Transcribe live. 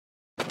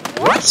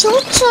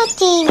ChuChu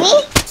TV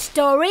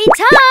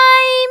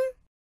Storytime!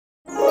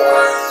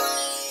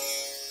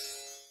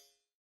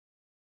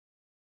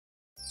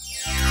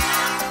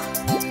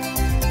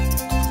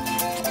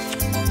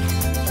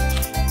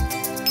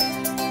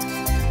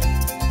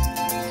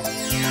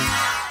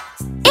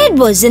 It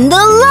was in the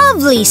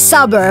lovely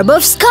suburb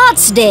of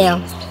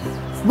Scottsdale.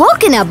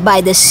 Woken up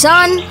by the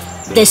sun,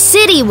 the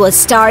city was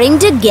starting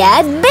to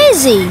get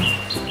busy.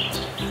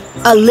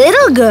 A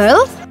little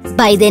girl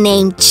by the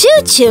name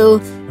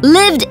ChuChu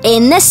lived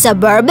in a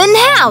suburban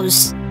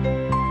house.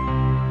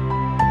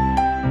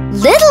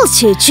 Little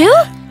ChuChu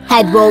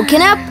had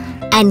woken up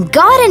and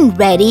gotten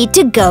ready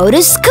to go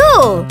to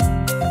school.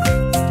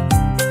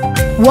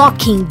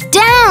 Walking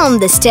down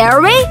the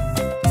stairway,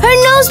 her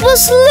nose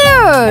was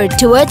lured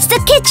towards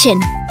the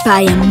kitchen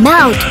by a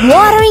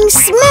mouth-watering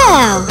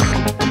smell.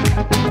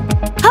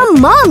 Her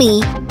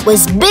mommy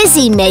was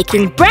busy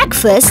making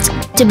breakfast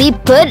to be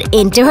put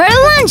into her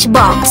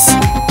lunchbox.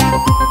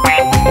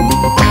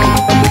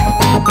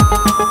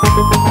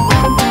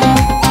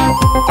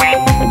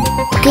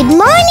 Good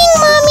morning,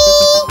 Mommy!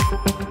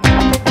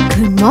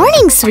 Good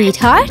morning,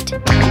 sweetheart.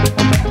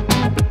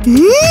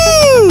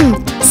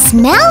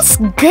 Smells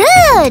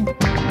good!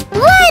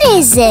 What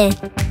is it?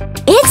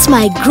 It's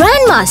my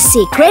grandma's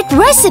secret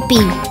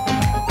recipe.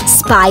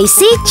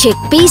 Spicy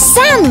chickpea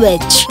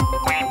sandwich.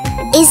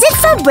 Is it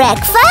for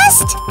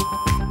breakfast?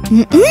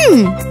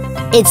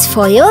 It's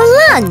for your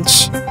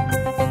lunch.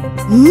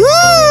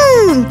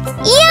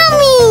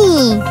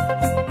 Yummy!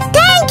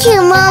 Thank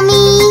you,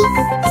 Mommy!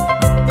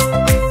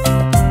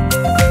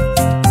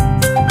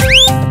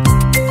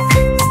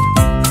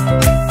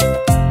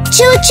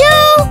 ChuChu!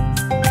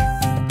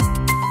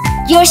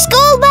 Your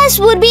school bus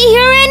would be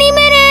here any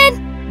minute.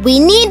 We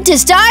need to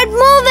start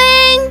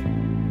moving.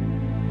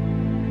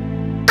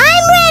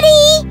 I'm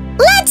ready!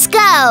 Let's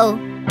go!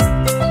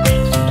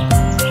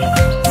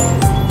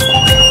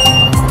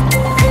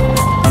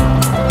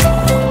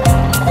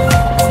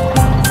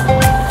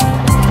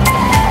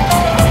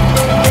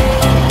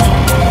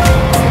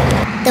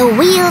 The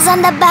wheels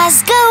on the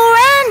bus go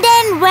round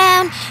and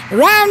round,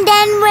 round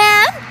and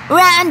round,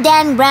 round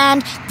and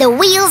round. The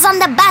wheels on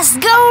the bus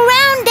go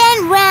round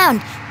and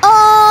round,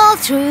 all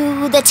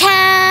through the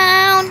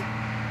town.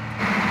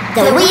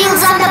 The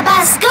wheels on the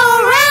bus go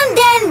round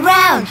and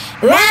round,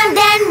 round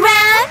and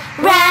round,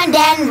 round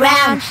and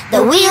round.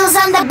 The wheels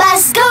on the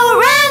bus go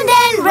round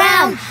and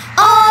round,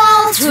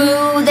 all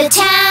through the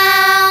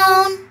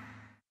town.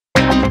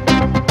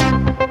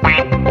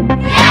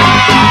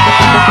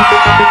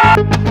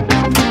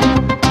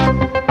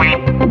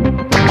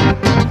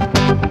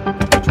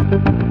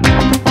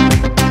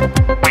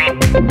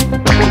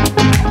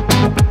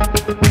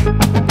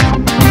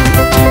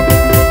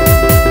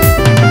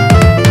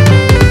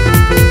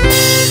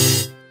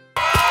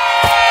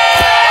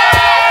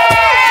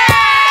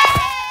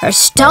 Her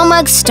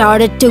stomach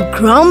started to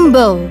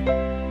grumble.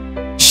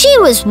 She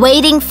was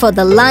waiting for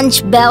the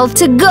lunch bell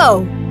to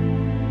go.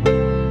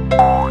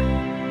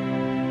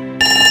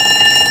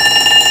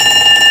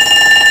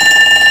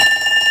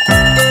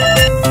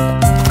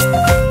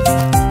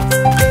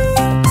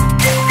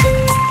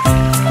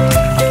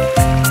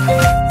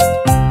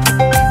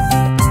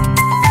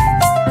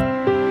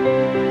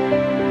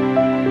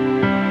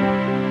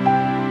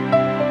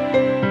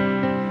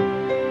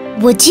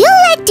 Would you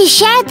like to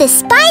share the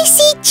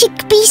spicy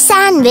chickpea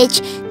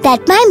sandwich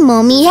that my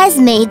mommy has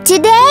made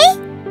today?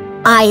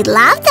 I'd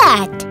love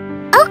that.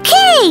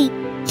 Okay,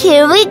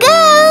 here we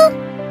go.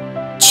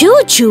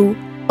 ChuChu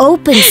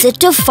opens it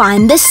to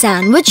find the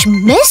sandwich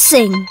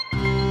missing.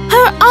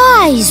 Her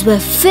eyes were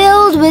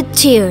filled with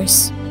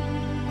tears.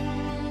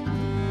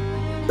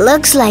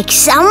 Looks like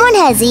someone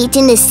has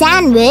eaten the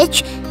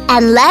sandwich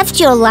and left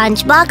your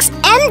lunchbox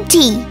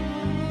empty.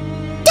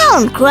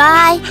 Don't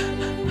cry.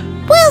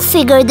 We'll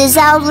figure this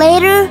out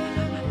later.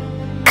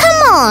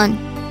 Come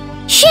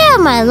on, share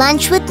my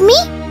lunch with me.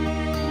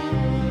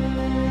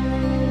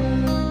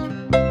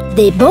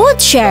 They both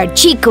shared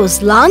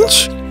Chico's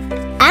lunch,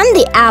 and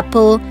the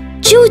apple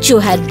ChuChu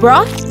had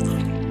brought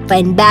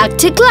went back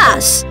to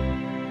class.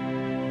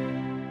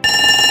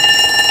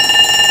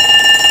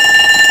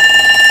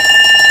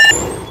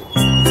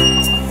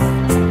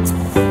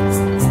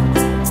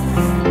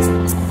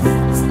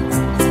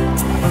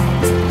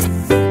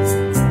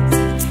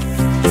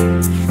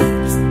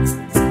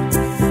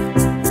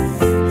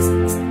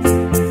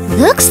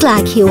 Looks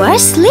like you are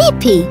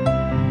sleepy.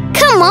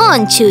 Come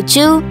on,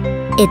 ChuChu.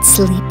 It's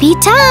sleepy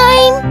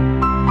time.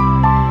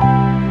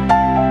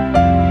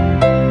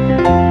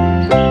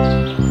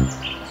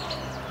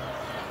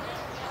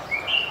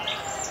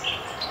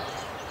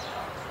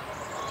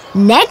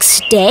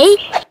 Next day,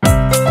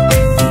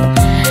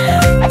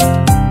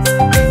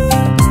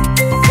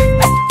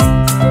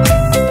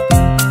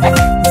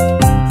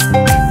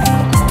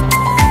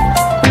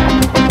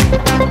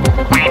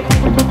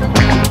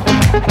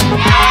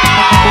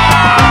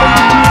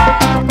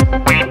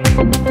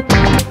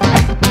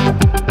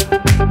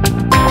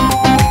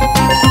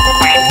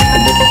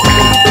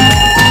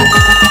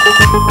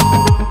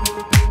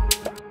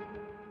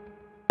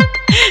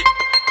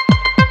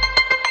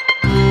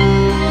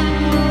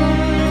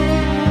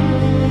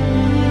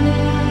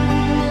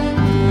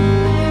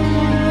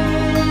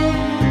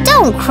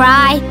 Don't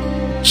cry.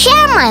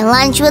 Share my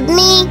lunch with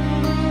me.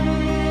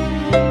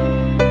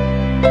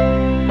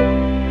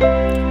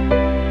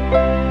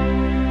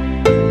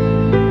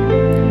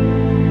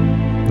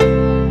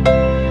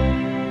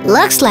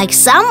 Looks like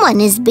someone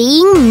is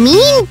being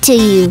mean to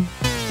you.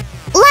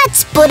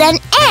 Let's put an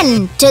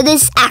end to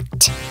this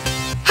act.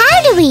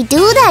 How do we do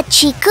that,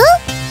 Chiku?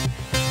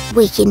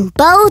 We can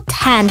both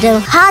handle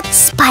hot,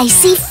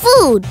 spicy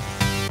food.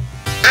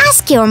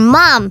 Ask your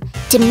mom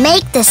to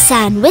make the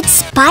sandwich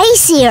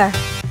spicier.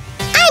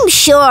 I'm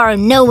sure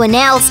no one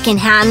else can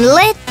handle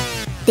it.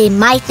 They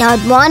might not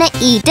want to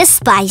eat a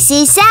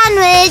spicy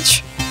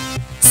sandwich.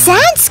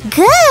 Sounds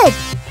good!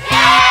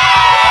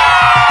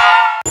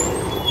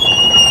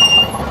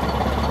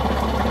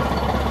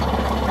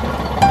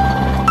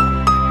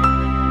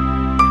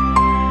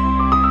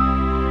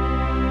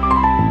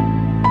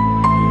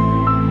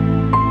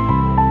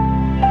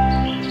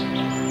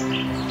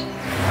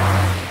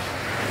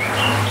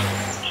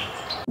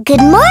 Good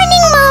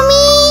morning,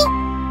 Mommy!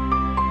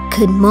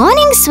 Good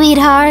morning,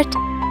 sweetheart.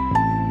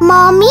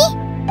 Mommy,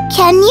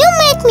 can you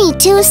make me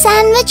 2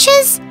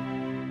 sandwiches?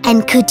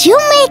 And could you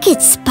make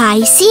it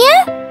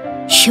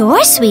spicier?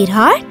 Sure,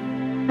 sweetheart.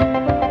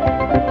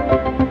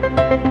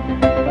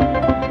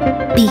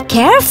 Be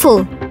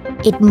careful.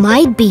 It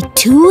might be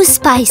too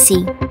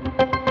spicy.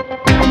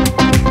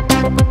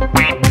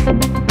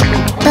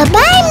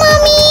 Bye-bye,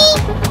 Mommy!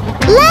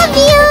 Love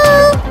you!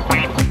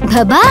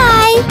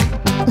 Bye-bye.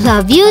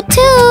 Love you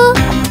too.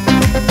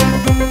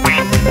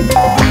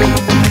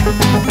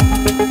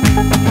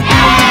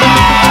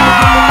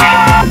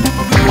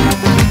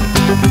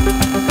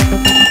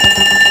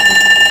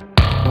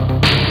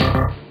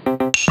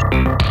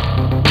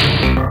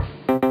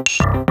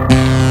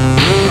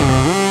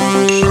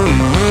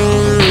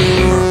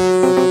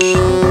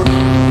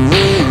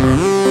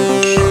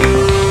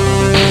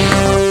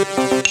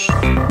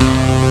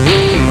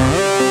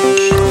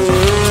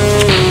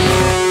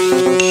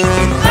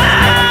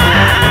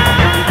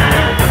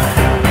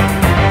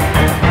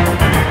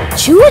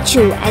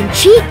 ChuChu and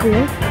Chiku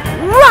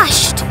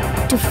rushed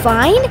to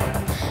find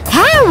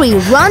Harry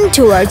run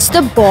towards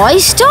the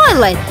boys'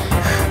 toilet.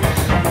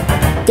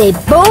 They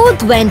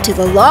both went to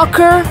the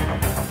locker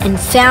and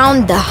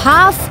found the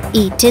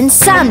half-eaten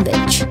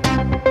sandwich.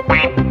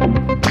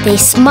 They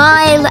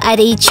smiled at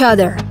each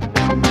other.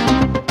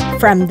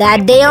 From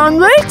that day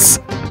onwards,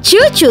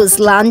 ChuChu's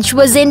lunch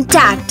was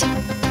intact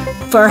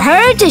for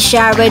her to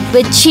share it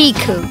with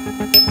Chiku.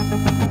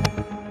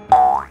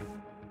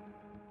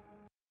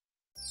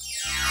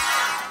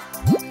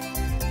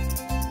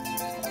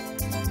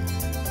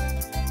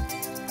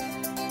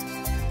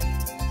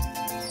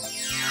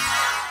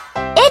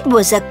 It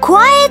was a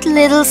quiet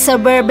little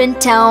suburban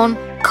town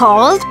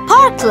called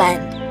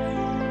Parkland.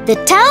 The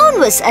town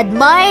was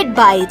admired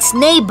by its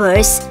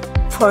neighbors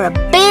for a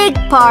big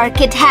park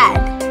it had.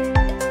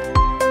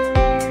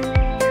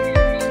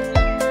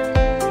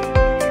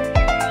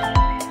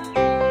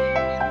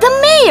 The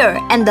mayor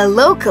and the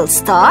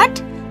locals thought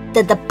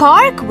that the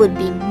park would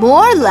be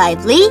more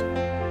lively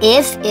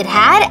if it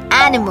had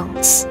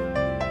animals.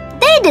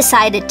 They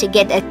decided to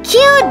get a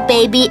cute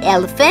baby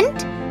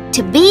elephant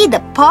to be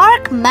the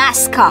park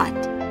mascot.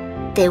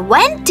 They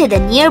went to the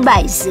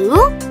nearby zoo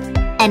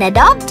and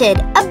adopted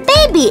a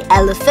baby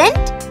elephant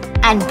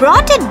and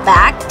brought it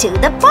back to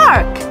the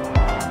park.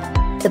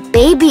 The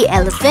baby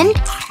elephant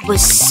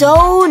was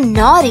so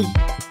naughty,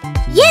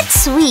 yet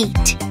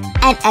sweet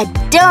and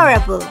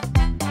adorable.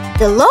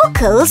 The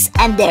locals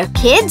and their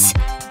kids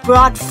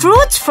brought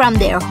fruits from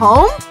their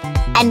home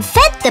and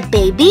fed the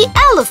baby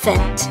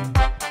elephant.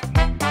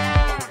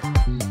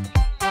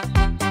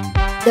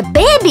 The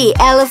baby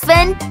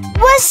elephant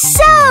was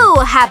so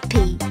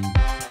happy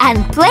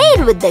and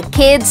played with the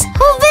kids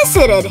who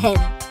visited him.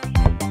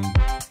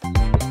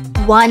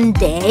 One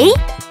day,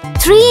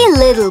 3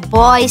 little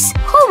boys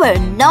who were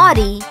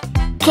naughty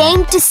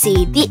came to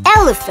see the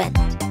elephant.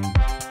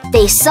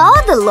 They saw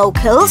the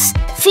locals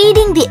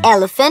feeding the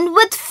elephant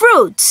with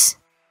fruits.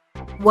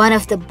 One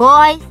of the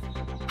boys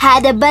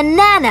had a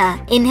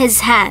banana in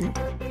his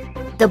hand.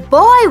 The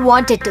boy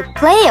wanted to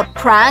play a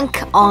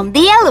prank on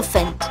the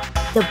elephant.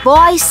 The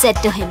boy said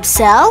to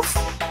himself,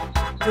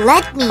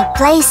 "Let me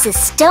place a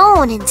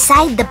stone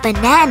inside the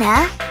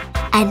banana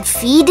and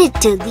feed it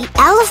to the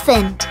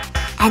elephant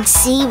and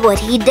see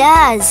what he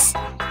does."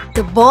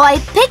 The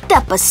boy picked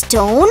up a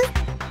stone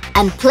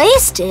and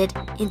placed it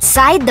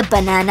inside the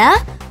banana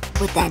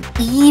with an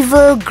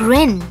evil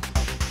grin.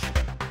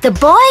 The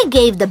boy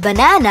gave the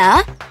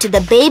banana to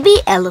the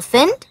baby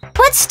elephant,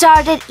 but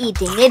started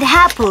eating it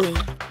happily.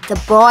 The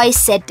boy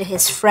said to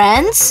his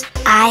friends,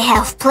 "I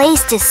have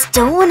placed a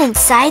stone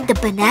inside the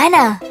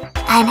banana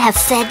and have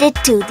fed it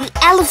to the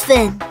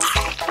elephant."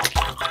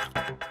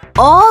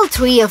 All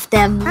 3 of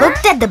them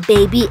looked at the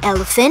baby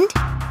elephant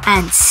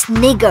and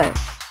sniggered.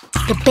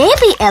 The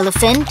baby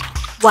elephant,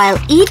 while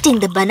eating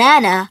the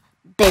banana,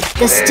 bit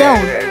the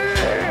stone.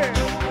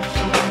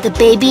 The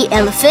baby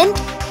elephant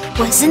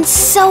was in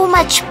so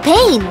much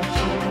pain.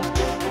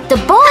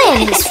 The boy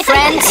and his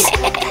friends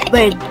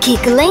were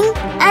giggling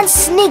and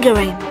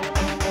sniggering.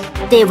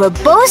 They were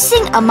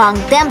boasting among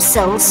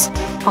themselves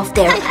of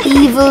their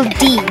evil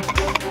deed.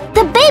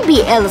 The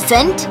baby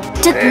elephant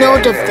took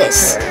note of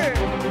this.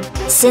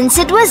 Since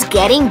it was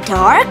getting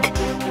dark,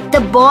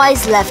 the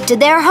boys left to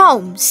their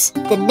homes.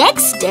 The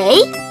next day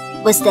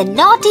was the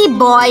naughty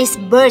boy's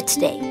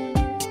birthday.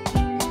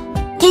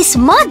 His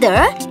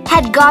mother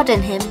had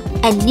gotten him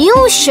a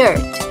new shirt.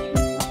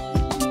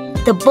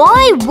 The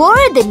boy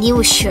wore the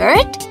new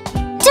shirt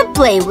to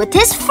play with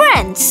his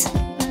friends.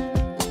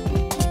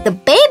 The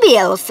baby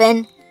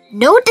elephant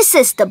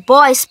notices the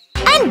boys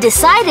and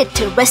decided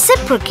to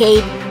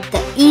reciprocate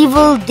the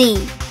evil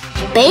deed.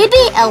 The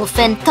baby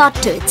elephant thought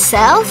to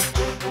itself,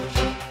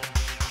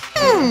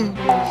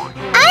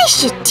 I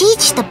should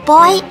teach the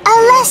boy a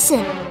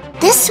lesson.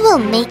 This will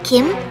make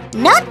him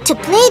not to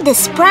play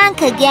this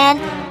prank again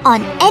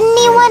on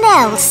anyone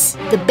else.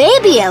 The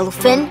baby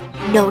elephant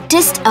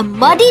noticed a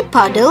muddy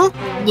puddle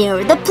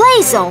near the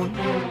play zone.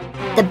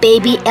 The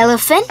baby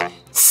elephant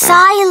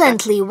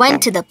silently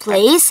went to the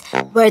place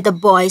where the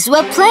boys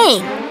were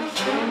playing.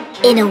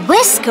 In a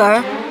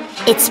whisker,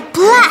 it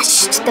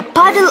splashed the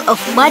puddle of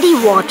muddy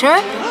water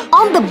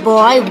on the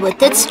boy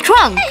with its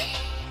trunk.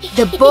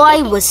 The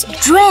boy was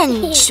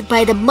drenched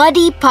by the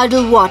muddy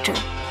puddle water.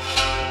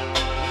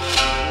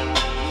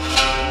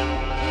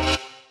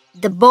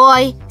 The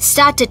boy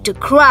started to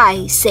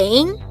cry,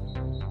 saying,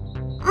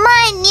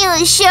 My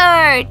new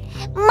shirt!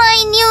 My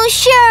new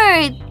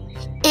shirt!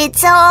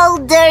 It's all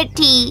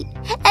dirty,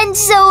 and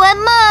so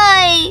am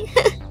I!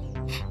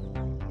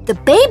 The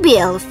baby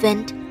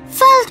elephant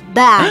felt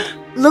bad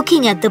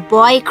looking at the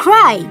boy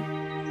cry.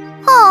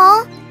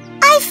 Oh,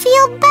 I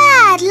feel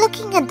bad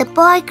looking at the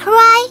boy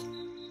cry.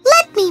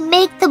 Let me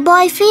make the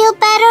boy feel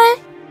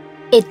better.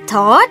 It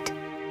thought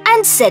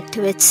and said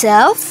to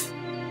itself,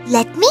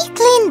 Let me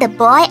clean the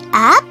boy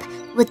up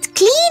with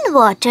clean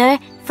water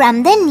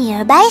from the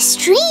nearby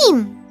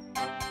stream.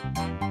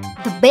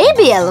 The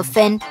baby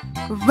elephant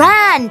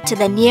ran to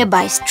the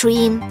nearby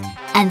stream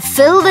and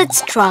filled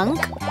its trunk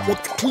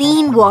with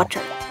clean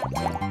water.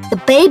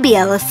 The baby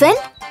elephant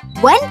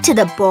went to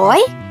the boy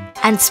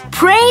and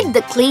sprayed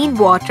the clean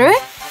water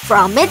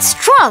from its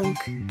trunk.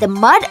 The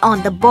mud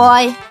on the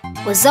boy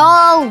was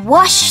all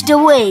washed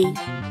away,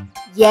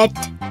 yet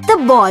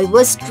the boy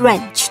was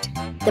drenched.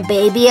 The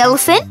baby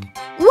elephant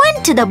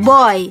went to the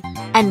boy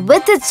and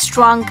with its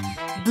trunk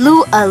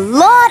blew a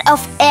lot of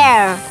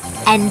air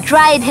and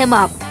dried him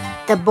up.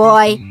 The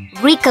boy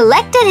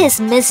recollected his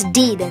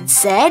misdeed and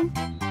said,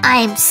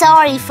 I'm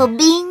sorry for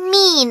being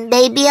mean,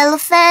 baby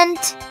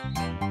elephant.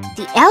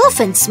 The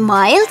elephant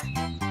smiled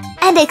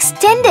and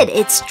extended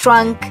its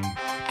trunk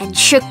and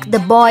shook the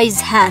boy's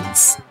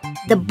hands.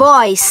 The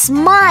boy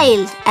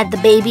smiled at the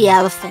baby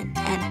elephant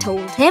and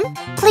told him,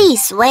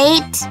 Please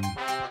wait.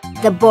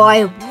 The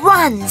boy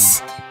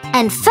runs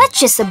and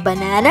fetches a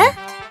banana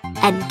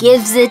and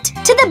gives it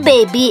to the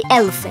baby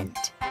elephant.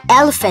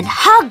 Elephant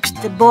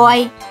hugged the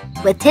boy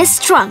with his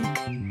trunk.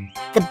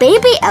 The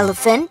baby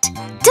elephant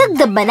took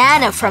the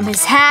banana from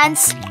his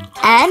hands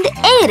and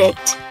ate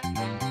it.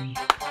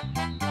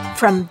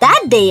 From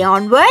that day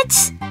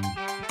onwards,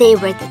 they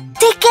were the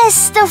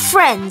thickest of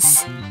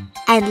friends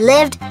and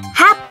lived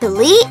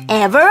happily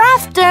ever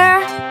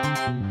after.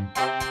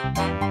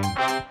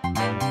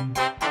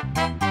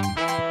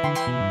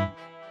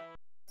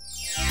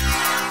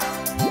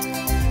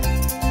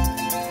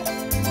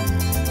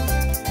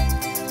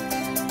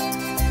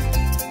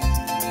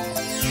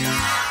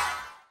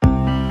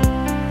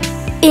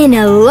 In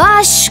a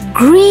lush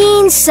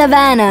green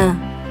savanna,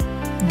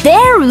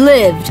 there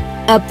lived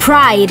a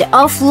pride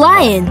of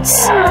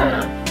lions.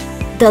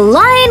 The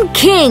Lion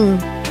King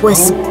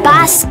was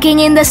basking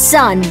in the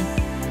sun,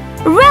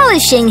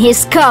 relishing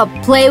his cub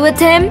play with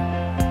him.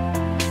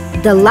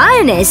 The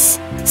lioness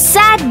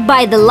sat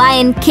by the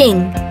Lion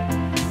King,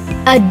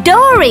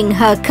 adoring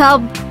her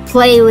cub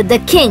play with the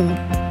king.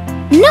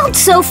 Not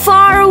so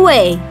far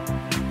away,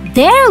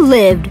 there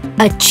lived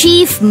a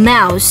chief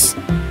mouse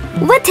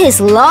with his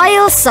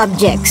loyal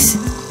subjects.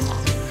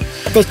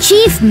 The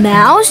chief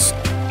mouse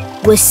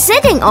was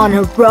sitting on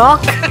a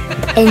rock,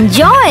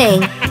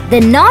 enjoying the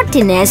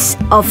naughtiness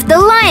of the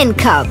lion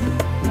cub.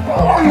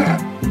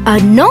 A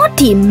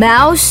naughty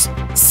mouse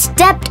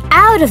stepped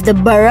out of the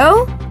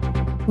burrow,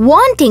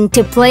 wanting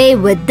to play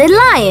with the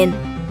lion.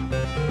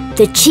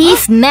 The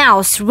chief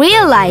mouse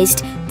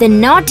realized the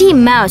naughty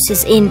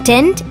mouse's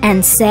intent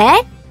and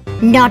said,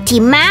 Naughty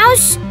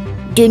mouse,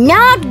 do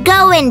not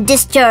go and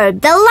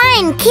disturb the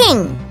Lion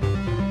King.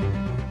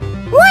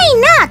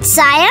 Why not,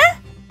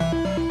 sire?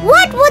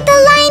 What would the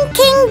Lion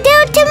King do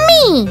to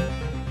me?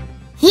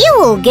 He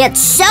will get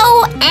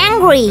so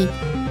angry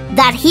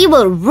that he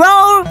will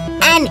roar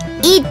and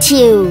eat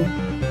you.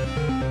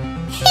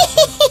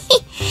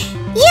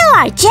 You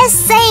are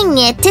just saying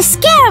it to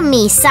scare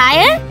me,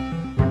 sire.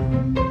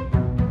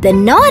 The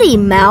naughty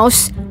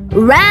mouse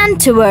ran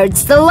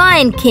towards the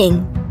Lion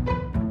King.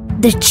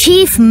 The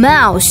chief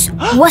mouse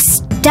was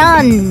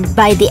stunned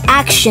by the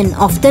action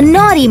of the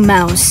naughty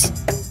mouse.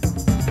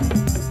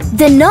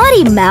 The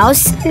naughty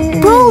mouse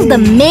pulled the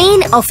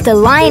mane of the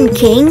Lion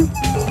King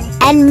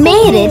and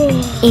made it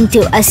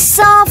into a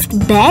soft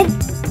bed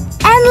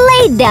and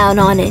laid down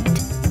on it.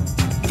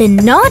 The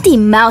naughty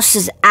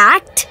mouse's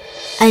act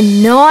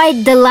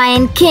annoyed the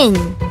Lion King,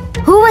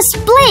 who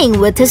was playing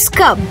with his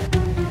cub.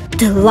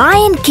 The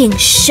Lion King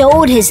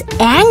showed his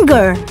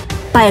anger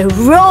by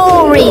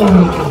roaring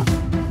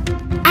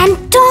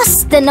and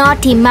tossed the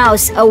naughty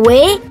mouse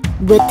away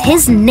with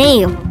his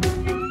nail.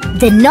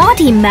 The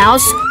naughty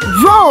mouse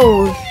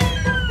rolled,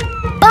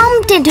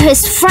 bumped into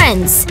his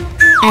friends,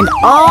 and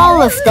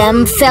all of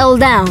them fell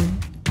down.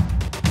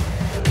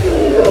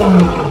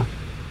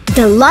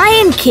 The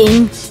Lion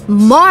King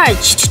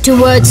marched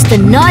towards the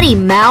naughty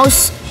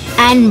mouse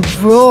and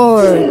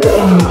roared.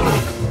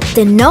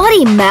 The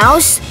naughty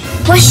mouse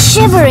was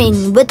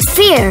shivering with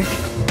fear.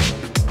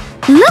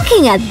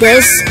 Looking at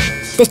this,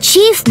 the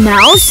chief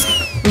mouse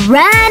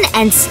ran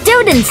and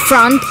stood in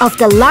front of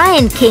the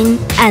Lion King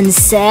and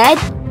said,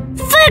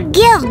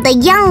 "Forgive the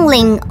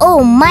youngling,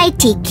 O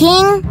mighty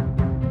king."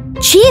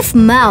 Chief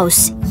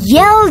Mouse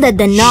yelled at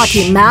the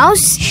naughty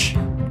mouse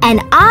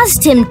and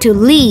asked him to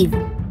leave,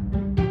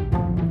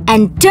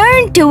 and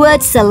turned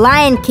towards the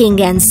Lion King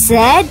and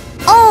said,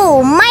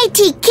 "O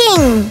mighty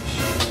king,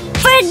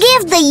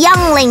 forgive the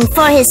youngling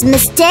for his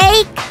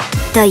mistake.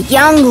 The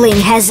youngling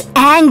has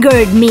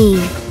angered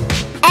me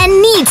and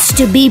needs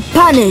to be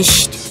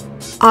punished.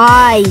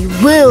 I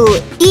will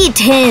eat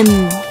him."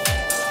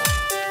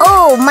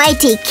 O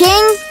mighty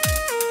king,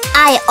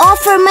 I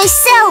offer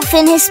myself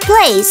in his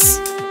place.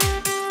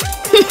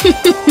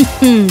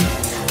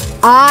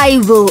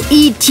 I will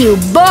eat you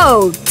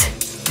both.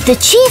 The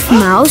chief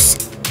mouse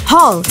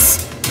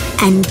halts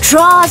and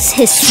draws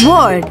his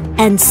sword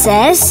and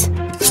says,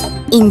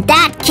 "In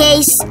that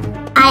case,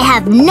 I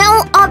have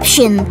no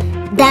option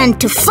than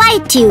to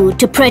fight you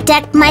to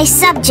protect my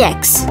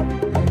subjects."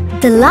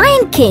 The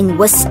Lion King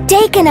was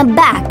taken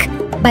aback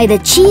by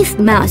the chief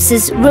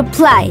mouse's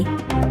reply.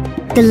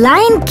 The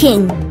Lion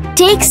King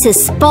takes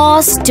his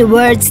paws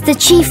towards the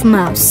chief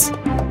mouse.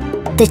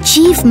 The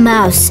chief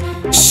mouse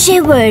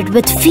shivered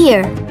with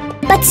fear,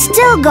 but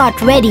still got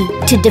ready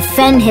to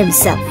defend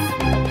himself.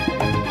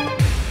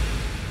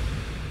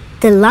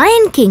 The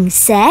Lion King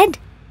said,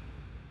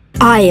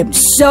 "I am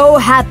so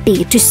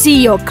happy to see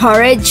your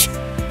courage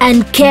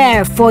and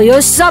care for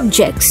your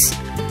subjects.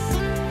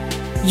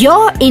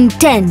 Your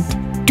intent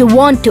to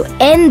want to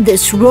end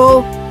this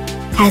war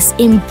has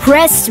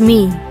impressed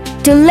me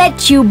to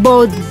let you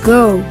both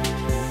go."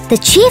 The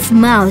chief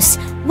mouse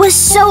was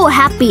so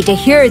happy to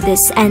hear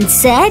this and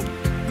said,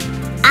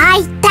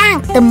 "I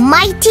thank the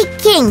mighty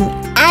king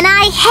and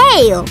I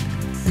hail.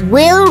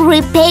 Will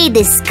repay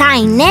this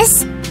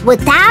kindness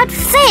without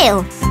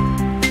fail."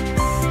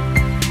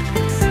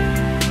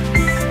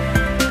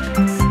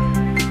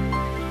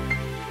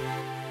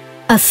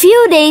 A few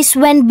days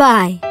went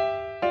by.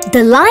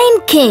 The Lion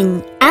King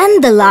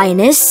and the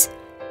lioness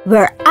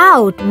were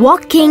out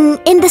walking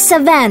in the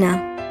savannah.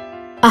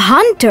 A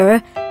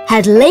hunter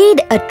had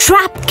laid a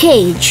trap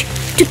cage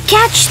to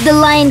catch the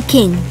Lion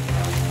King.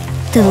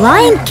 The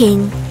Lion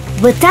King,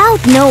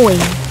 without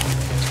knowing,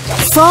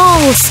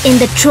 falls in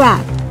the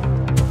trap.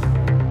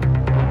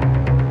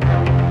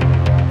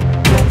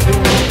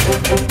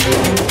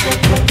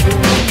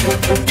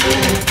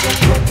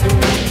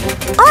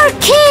 "Our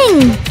king!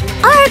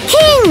 Our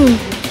king!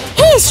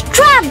 He's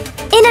trapped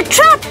in a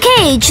trap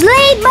cage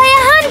laid by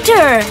a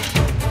hunter!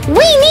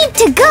 We need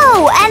to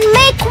go and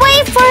make way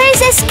for his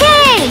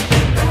escape!"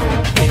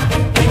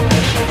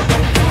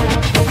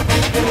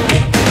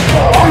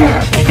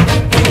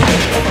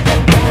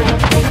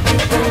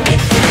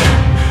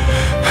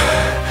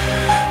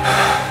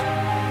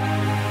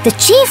 The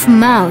chief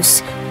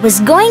mouse was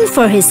going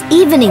for his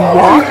evening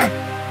walk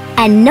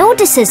and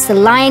notices the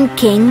Lion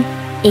King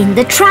in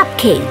the trap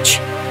cage.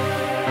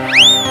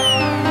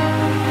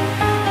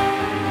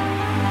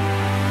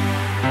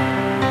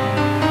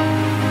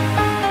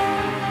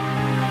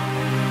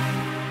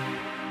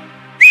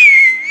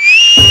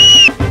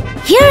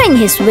 Hearing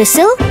his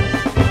whistle,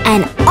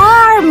 an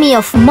army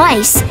of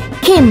mice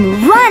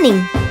came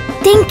running,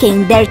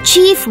 thinking their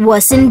chief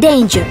was in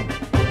danger.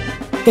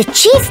 The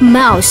chief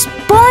mouse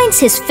points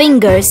his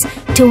fingers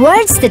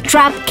towards the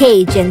trap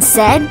cage and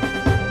said,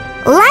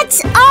 "Let's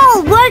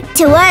all work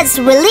towards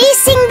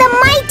releasing the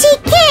mighty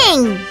king!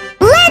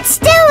 Let's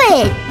do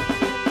it!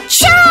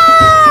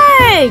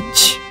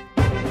 Charge!"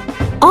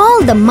 All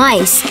the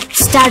mice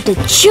started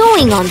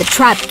chewing on the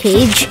trap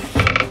cage,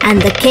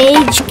 and the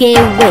cage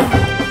gave way.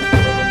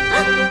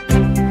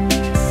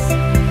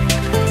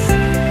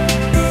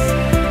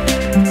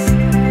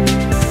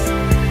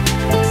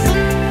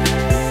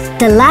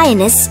 The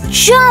lioness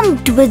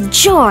jumped with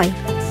joy.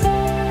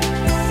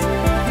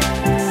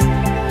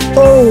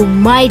 "Oh,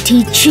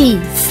 mighty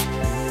chief,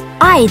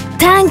 I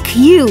thank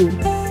you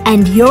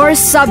and your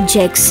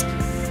subjects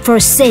for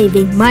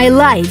saving my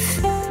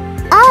life."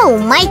 "Oh,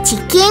 mighty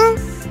king,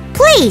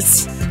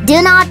 please do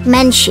not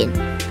mention.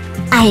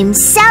 I am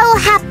so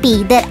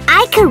happy that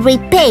I could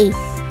repay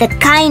the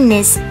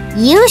kindness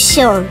you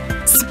showed,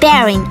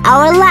 sparing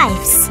our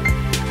lives."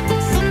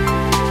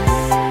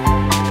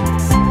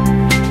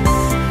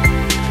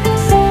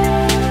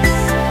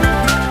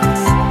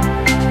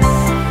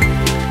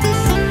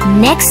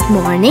 Next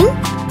morning,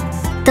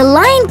 the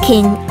Lion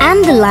King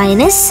and the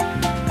Lioness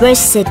were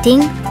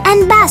sitting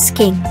and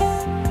basking.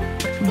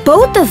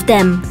 Both of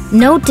them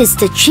noticed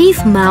the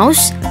Chief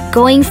Mouse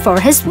going for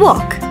his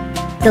walk.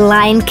 The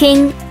Lion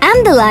King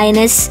and the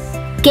Lioness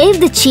gave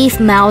the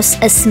Chief Mouse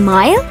a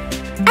smile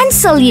and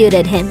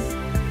saluted him.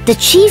 The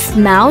Chief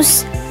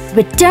Mouse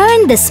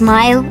returned the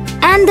smile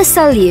and the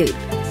salute.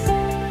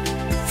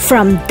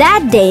 From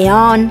that day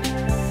on,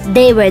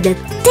 they were the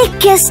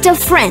thickest of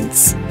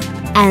friends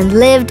and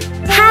lived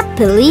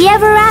happily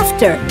ever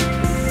after.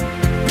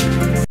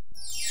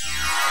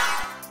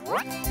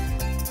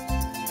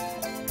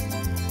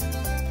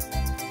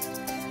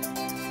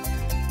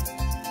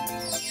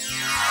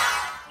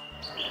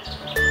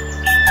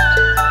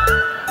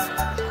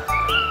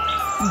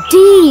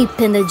 Deep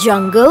in the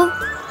jungle,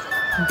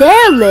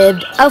 there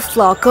lived a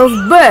flock of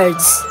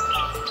birds.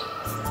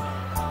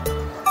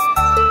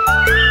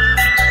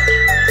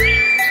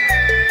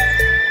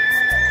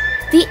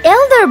 The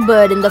elder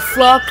bird in the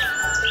flock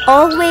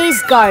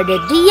always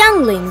guarded the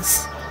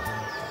younglings.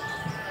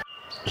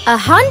 A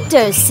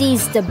hunter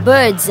seized the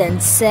birds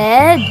and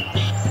said,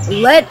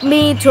 "Let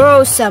me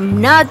throw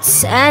some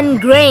nuts and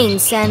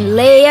grains and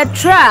lay a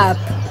trap.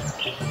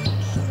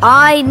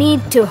 I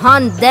need to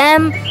hunt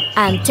them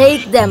and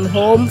take them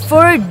home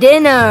for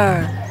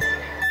dinner."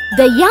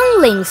 The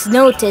younglings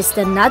noticed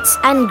the nuts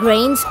and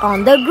grains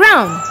on the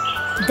ground.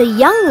 The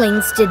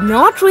younglings did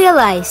not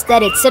realize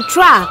that it's a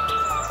trap.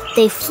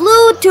 They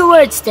flew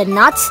towards the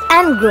nuts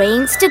and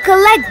grains to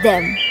collect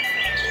them.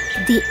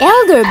 The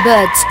elder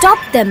bird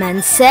stopped them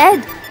and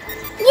said,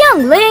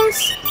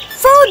 "Younglings,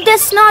 food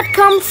does not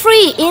come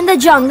free in the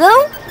jungle.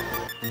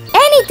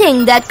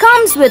 Anything that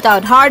comes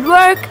without hard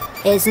work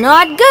is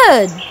not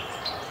good."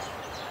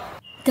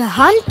 The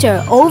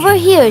hunter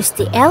overhears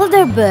the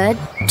elder bird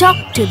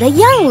talk to the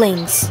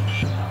younglings.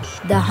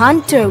 The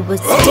hunter was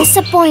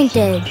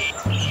disappointed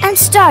and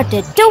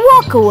started to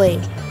walk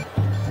away.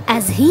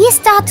 As he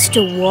starts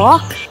to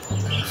walk,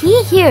 he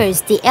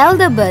hears the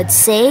elder bird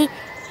say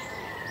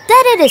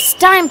that it is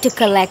time to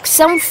collect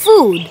some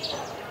food.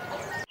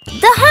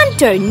 The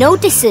hunter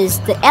notices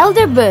the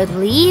elder bird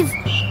leave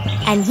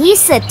and he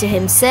said to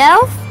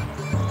himself,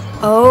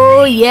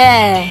 "Oh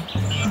yeah,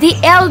 the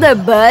elder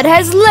bird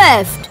has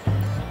left.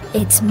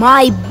 It's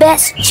my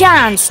best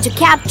chance to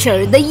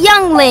capture the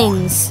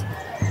younglings."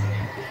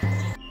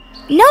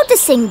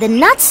 Noticing the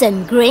nuts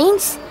and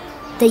grains,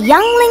 the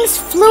younglings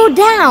flew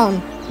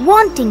down,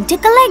 wanting to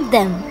collect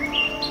them.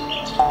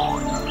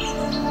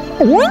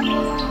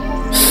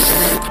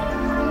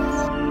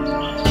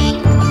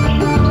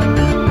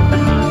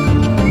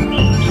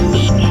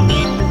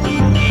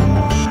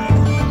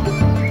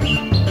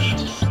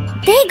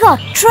 They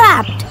got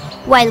trapped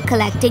while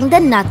collecting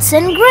the nuts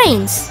and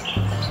grains.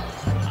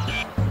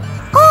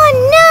 "Oh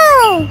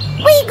no!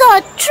 We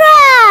got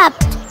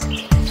trapped!"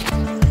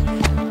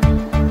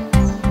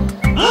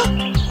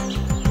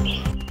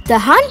 The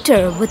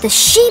hunter, with a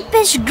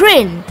sheepish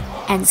grin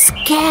and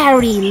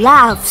scary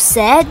laugh,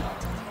 said,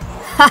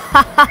 "Ha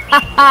ha ha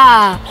ha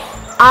ha!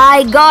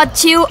 I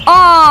got you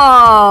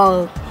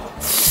all!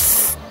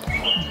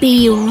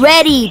 Be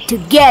ready to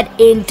get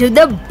into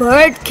the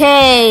bird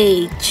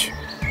cage!"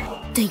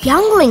 The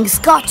younglings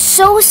got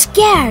so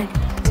scared.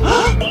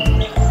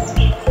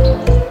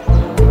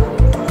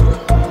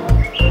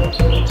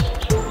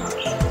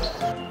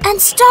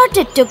 And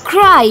started to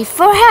cry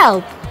for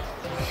help.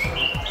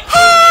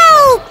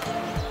 "Help!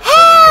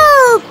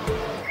 Help!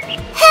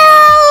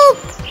 Help!"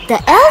 The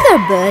elder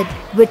bird,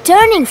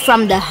 returning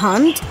from the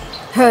hunt,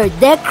 heard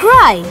their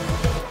cry.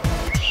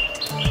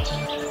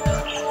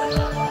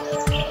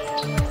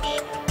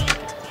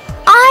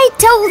 "I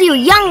told you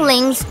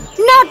younglings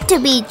not to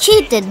be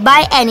cheated by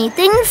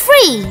anything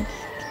free.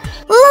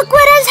 Look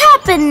what has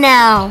happened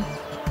now."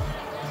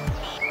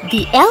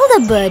 The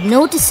elder bird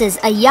notices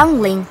a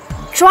youngling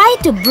try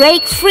to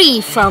break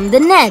free from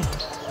the net.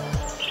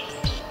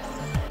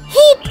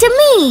 "Heed to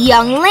me,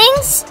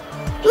 younglings!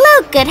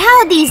 Look at how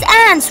these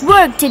ants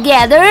work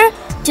together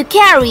to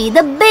carry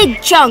the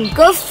big chunk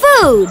of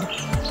food."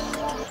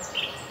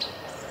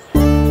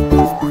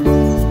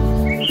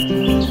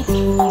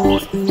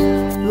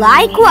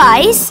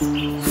 Likewise,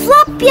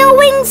 flop your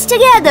wings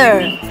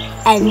together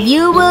and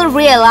you will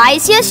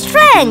realize your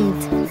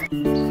strength.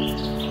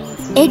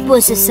 It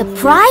was a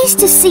surprise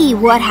to see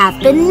what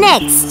happened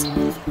next.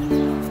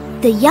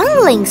 The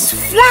younglings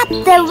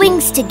flapped their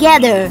wings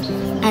together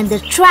and the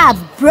trap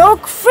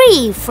broke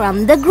free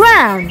from the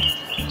ground.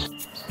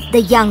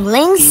 The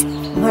younglings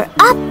were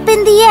up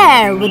in the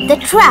air with the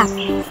trap.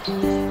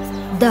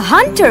 The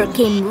hunter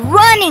came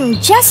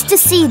running just to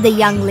see the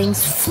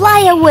younglings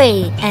fly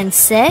away and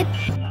said,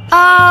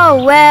 "Oh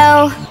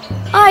well,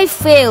 I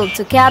failed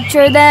to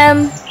capture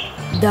them."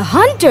 The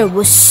hunter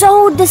was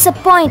so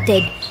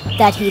disappointed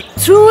that he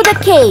threw the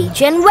cage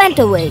and went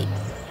away.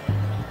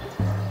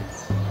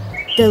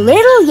 The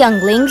little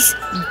younglings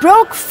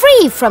broke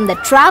free from the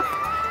trap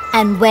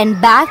and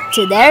went back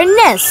to their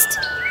nest.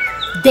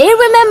 They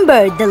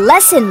remembered the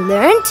lesson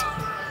learned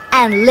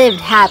and lived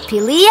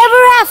happily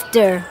ever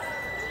after.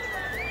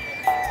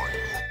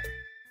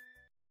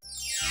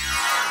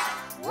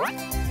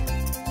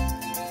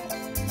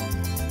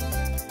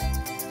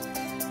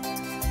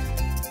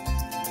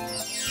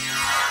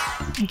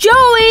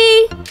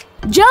 Joey!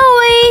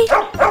 Joey!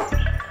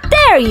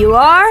 There you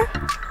are!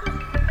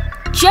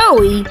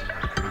 Joey,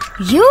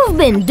 you've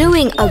been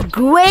doing a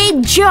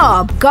great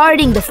job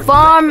guarding the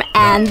farm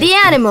and the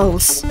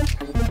animals.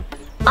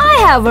 I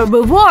have a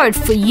reward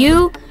for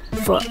you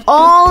for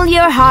all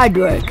your hard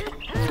work.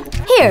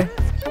 Here,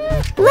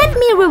 let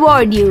me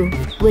reward you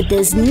with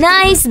this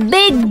nice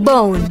big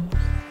bone.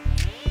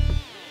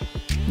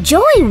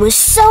 Joey was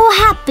so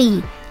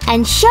happy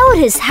and showed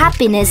his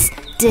happiness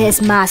to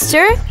his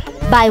master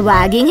by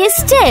wagging his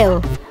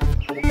tail.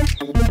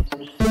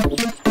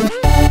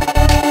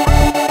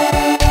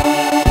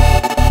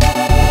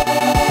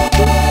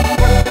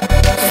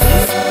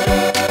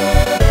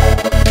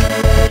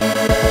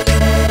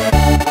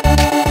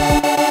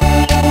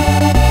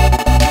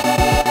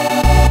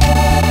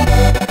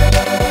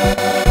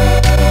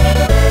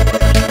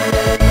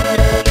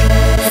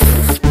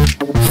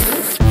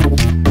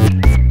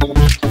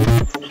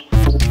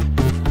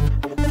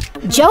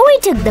 Joey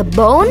took the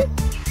bone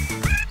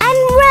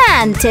and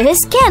ran to his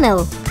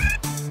kennel.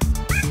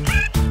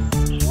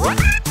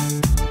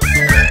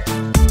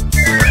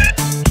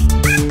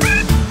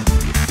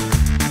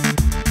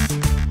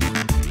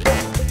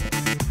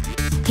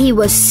 He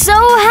was so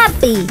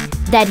happy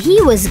that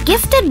he was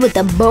gifted with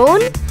a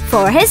bone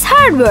for his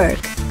hard work.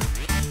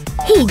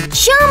 He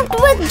jumped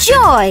with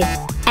joy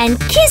and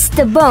kissed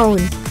the bone,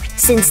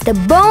 since the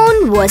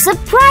bone was a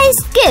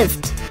prized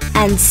gift,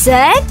 and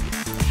said,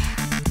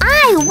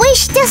 I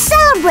wish to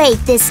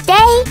celebrate this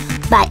day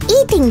by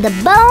eating the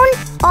bone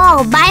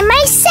all by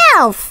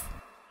myself.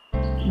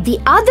 The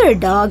other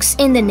dogs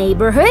in the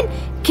neighborhood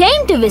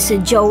came to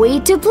visit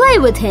Joey to play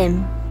with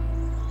him.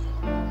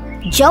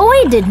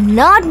 Joey did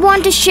not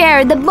want to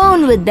share the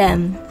bone with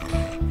them,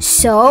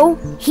 so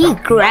he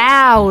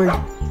growled,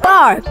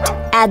 barked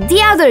at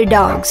the other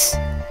dogs.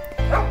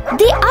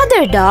 The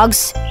other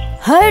dogs,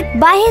 hurt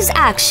by his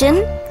action,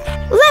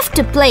 left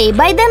to play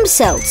by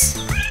themselves.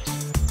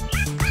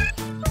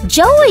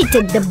 Joey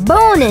took the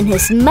bone in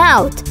his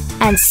mouth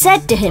and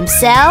said to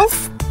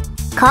himself,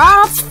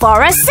 Calls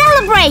for a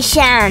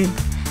celebration.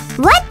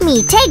 Let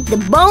me take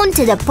the bone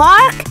to the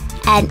park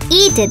and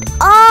eat it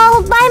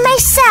all by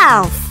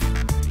myself.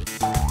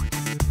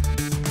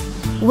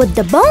 With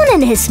the bone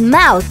in his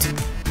mouth,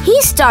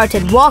 he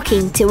started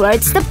walking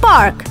towards the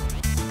park,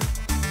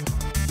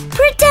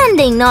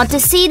 pretending not to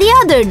see the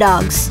other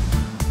dogs.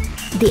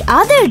 The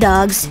other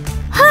dogs,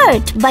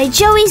 hurt by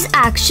Joey's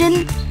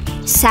action,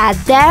 sat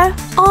there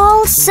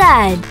all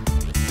sad.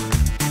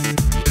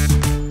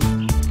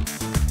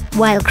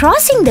 While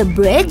crossing the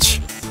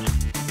bridge,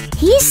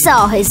 he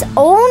saw his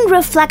own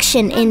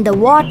reflection in the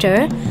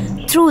water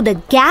through the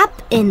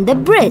gap in the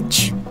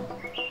bridge.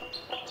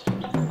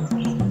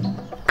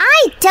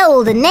 I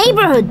told the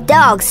neighborhood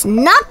dogs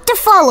not to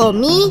follow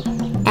me,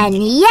 and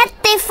yet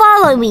they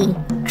follow me,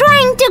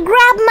 trying to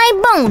grab my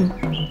bone.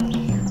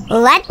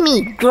 Let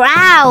me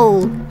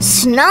growl,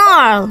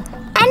 snarl,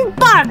 and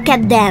bark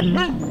at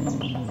them.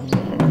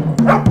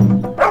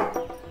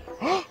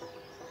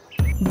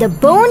 The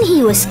bone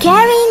he was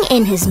carrying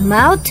in his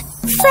mouth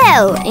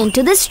fell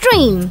into the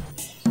stream.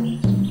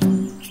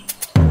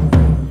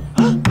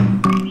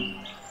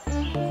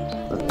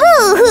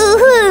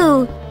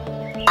 Boo-hoo-hoo!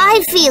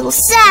 I feel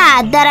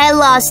sad that I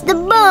lost the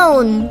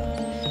bone.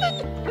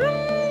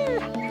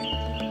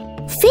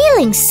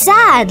 Feeling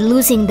sad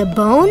losing the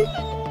bone,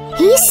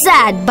 he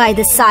sat by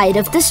the side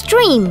of the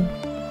stream.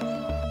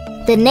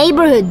 The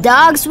neighborhood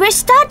dogs were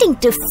starting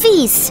to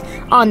feast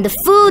on the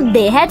food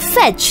they had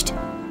fetched.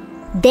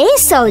 They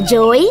saw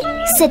Joey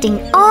sitting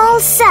all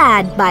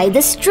sad by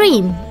the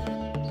stream.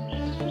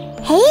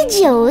 Hey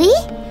Joey,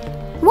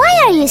 why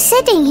are you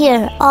sitting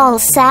here all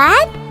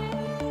sad?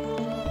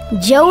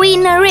 Joey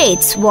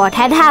narrates what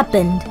had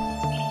happened.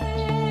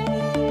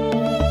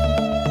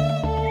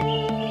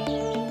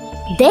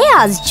 They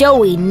asked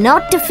Joey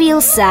not to feel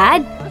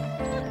sad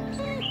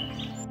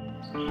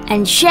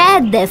and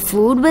shared their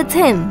food with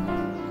him.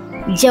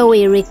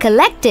 Joey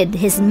recollected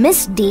his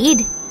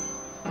misdeed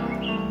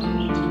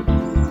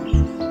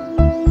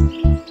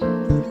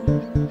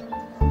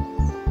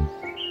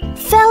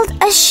felt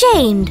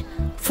ashamed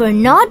for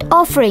not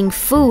offering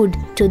food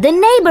to the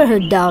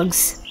neighborhood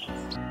dogs.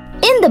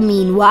 In the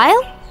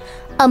meanwhile,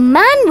 a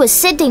man was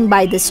sitting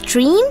by the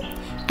stream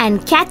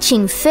and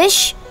catching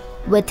fish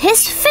with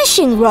his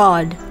fishing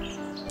rod.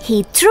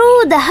 He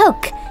threw the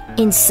hook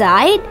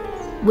inside,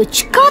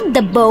 which caught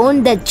the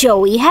bone that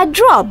Joey had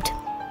dropped.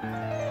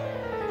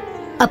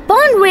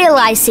 Upon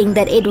realizing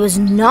that it was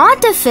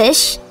not a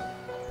fish,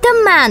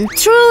 the man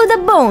threw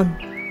the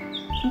bone.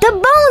 The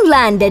bone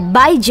landed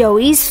by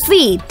Joey's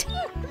feet.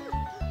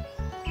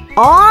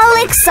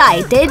 All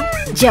excited,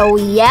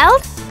 Joey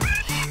yelled,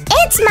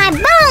 It's my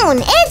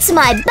bone! It's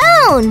my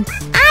bone!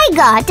 I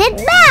got it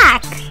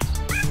back!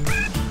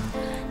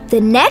 The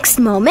next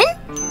moment,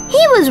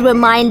 he was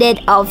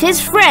reminded of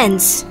his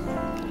friends.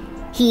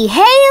 He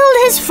hailed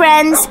his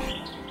friends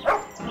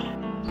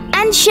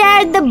and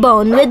shared the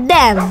bone with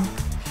them.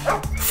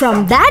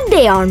 From that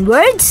day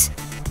onwards,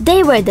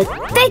 they were the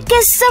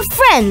thickest of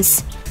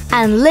friends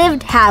and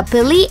lived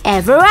happily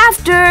ever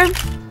after.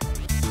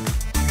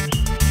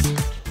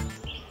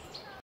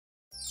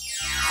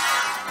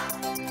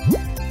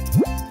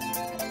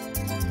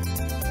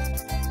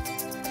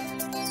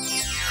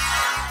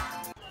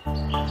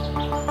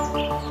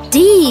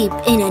 Deep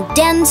in a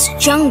dense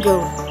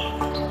jungle,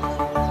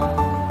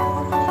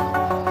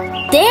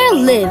 there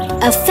lived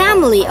a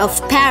family of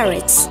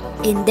parrots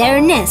in their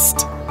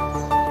nest.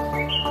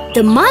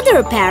 The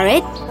mother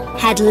parrot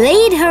had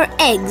laid her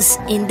eggs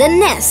in the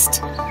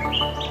nest.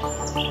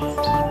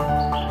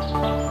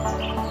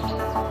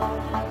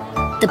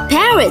 The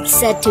parrots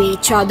said to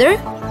each other,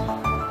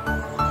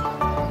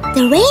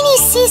 "The rainy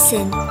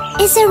season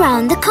is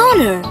around the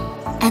corner,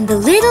 and the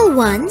little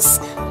ones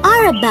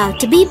are about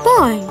to be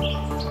born.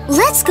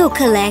 Let's go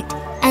collect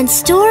and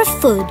store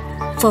food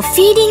for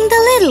feeding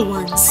the little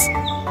ones."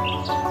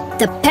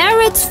 The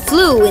parrots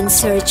flew in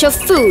search of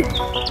food.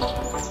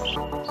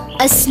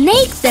 A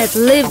snake that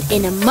lived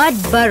in a mud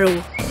burrow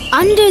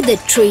under the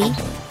tree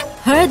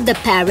heard the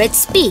parrot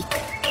speak.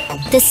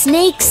 The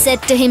snake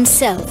said to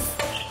himself,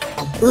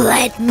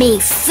 "Let me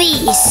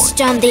feast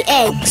on the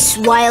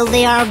eggs while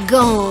they are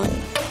gone."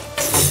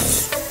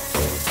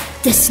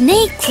 The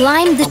snake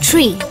climbed the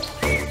tree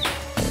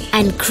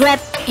and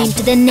crept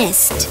into the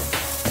nest.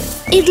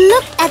 It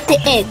looked at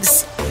the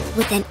eggs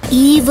with an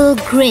evil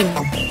grin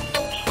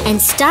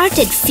and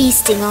started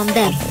feasting on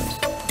them.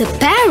 The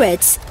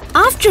parrots,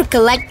 after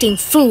collecting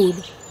food,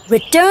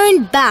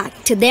 returned back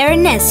to their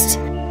nest.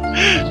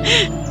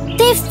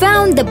 They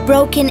found the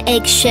broken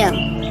eggshell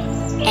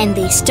and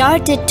they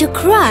started to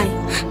cry.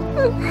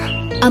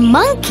 A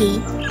monkey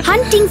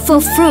hunting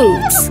for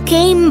fruits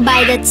came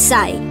by that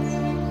side.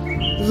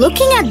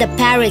 Looking at the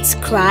parrots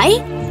cry,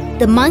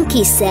 the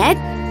monkey said,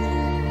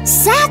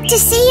 "Sad to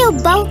see you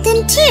both in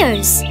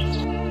tears.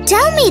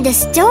 Tell me the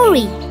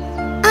story.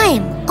 I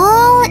am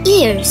all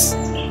ears."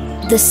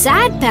 The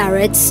sad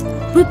parrots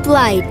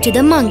replied to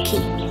the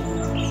monkey,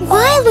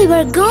 "While we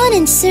were gone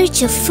in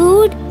search of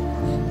food,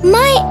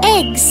 my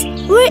eggs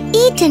were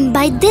eaten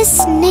by this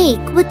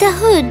snake with a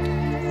hood."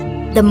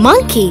 The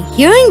monkey,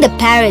 hearing the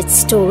parrot's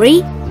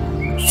story,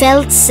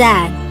 felt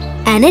sad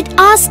and it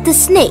asked the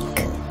snake,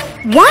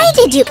 "Why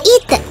did you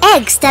eat the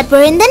eggs that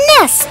were in the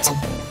nest?"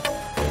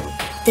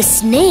 The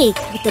snake,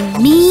 with a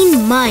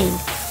mean mind,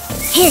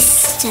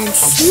 hissed and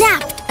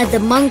snapped at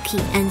the monkey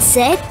and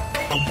said,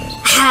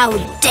 "How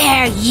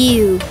dare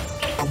you!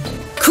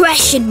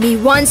 Question me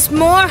once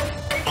more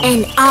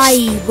and I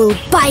will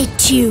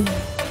bite you."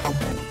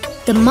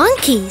 The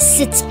monkey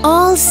sits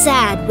all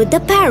sad with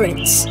the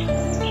parrots.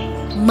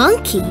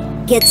 Monkey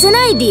gets an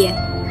idea.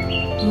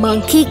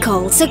 Monkey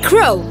calls a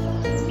crow.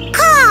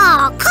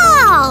 "Caw,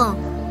 caw!"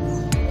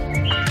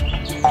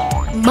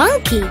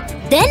 Monkey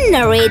then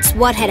narrates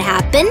what had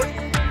happened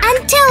and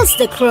tells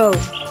the crow.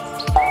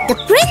 "The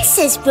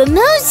princess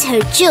removes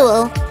her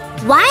jewel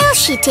while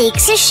she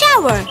takes a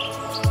shower.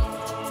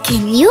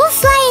 Can you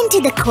fly into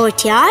the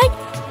courtyard,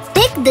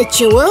 pick the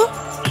jewel,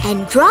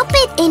 and drop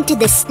it into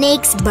the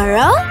snake's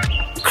burrow?"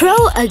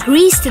 Crow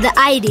agrees to the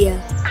idea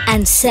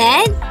and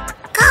said,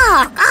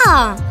 "Caw,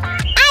 caw!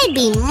 I'd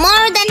be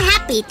more than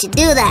happy to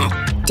do that,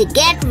 to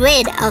get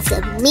rid of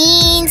the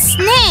mean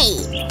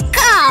snake.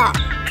 Caw!"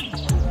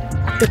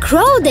 The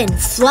crow then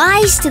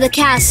flies to the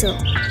castle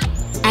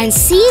and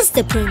sees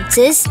the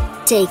princess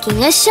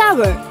taking a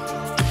shower.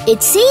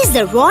 It sees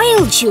the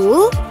royal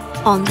jewel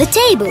on the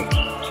table.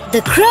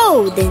 The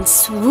crow then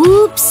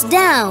swoops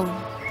down,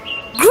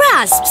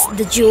 grasps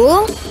the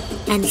jewel,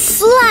 and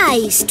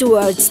flies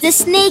towards the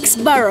snake's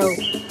burrow.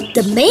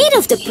 The maid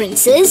of the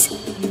princess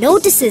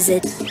notices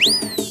it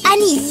and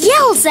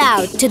yells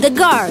out to the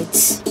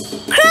guards,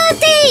 "Crow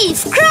thief!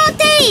 Crow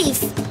thief!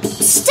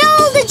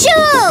 Stole the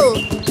jewel!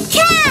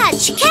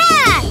 Catch!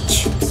 Catch!"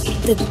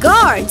 The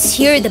guards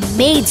hear the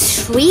maid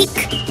shriek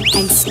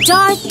and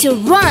start to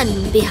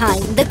run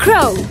behind the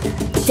crow.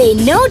 They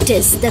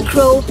notice the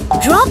crow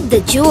drop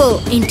the jewel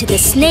into the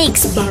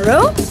snake's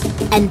burrow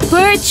and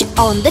perch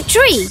on the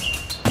tree.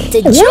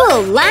 The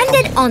jewel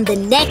landed on the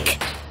neck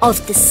of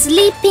the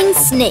sleeping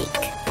snake.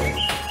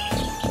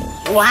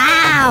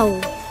 "Wow!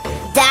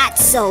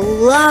 That's a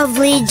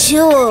lovely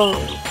jewel."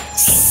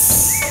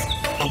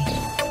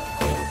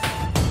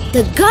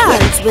 The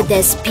guards with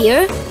their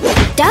spear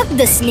dug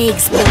the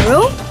snake's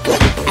burrow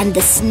and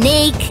the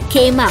snake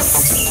came out.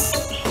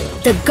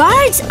 The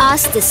guards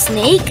asked the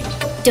snake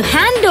to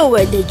hand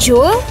over the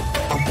jewel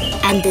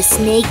and the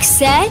snake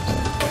said,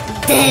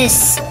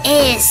 "This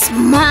is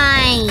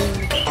mine.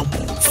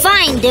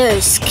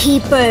 Finders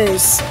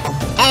keepers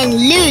and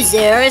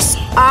losers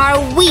are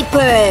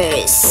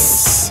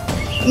weepers.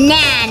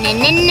 Na na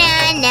na na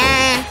na."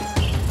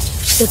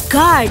 The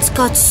guards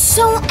got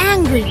so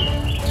angry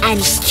and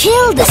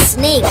killed the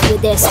snake with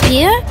their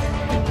spear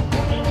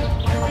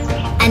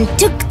and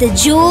took the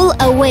jewel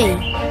away.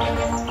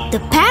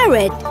 The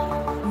parrot,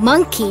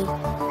 monkey,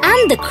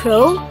 and the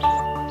crow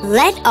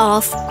let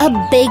off a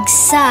big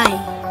sigh.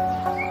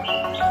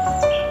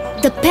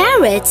 The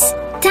parrots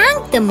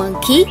thanked the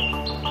monkey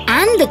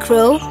and the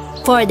crow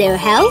for their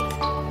help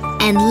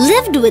and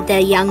lived with their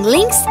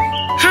younglings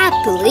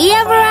happily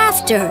ever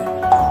after.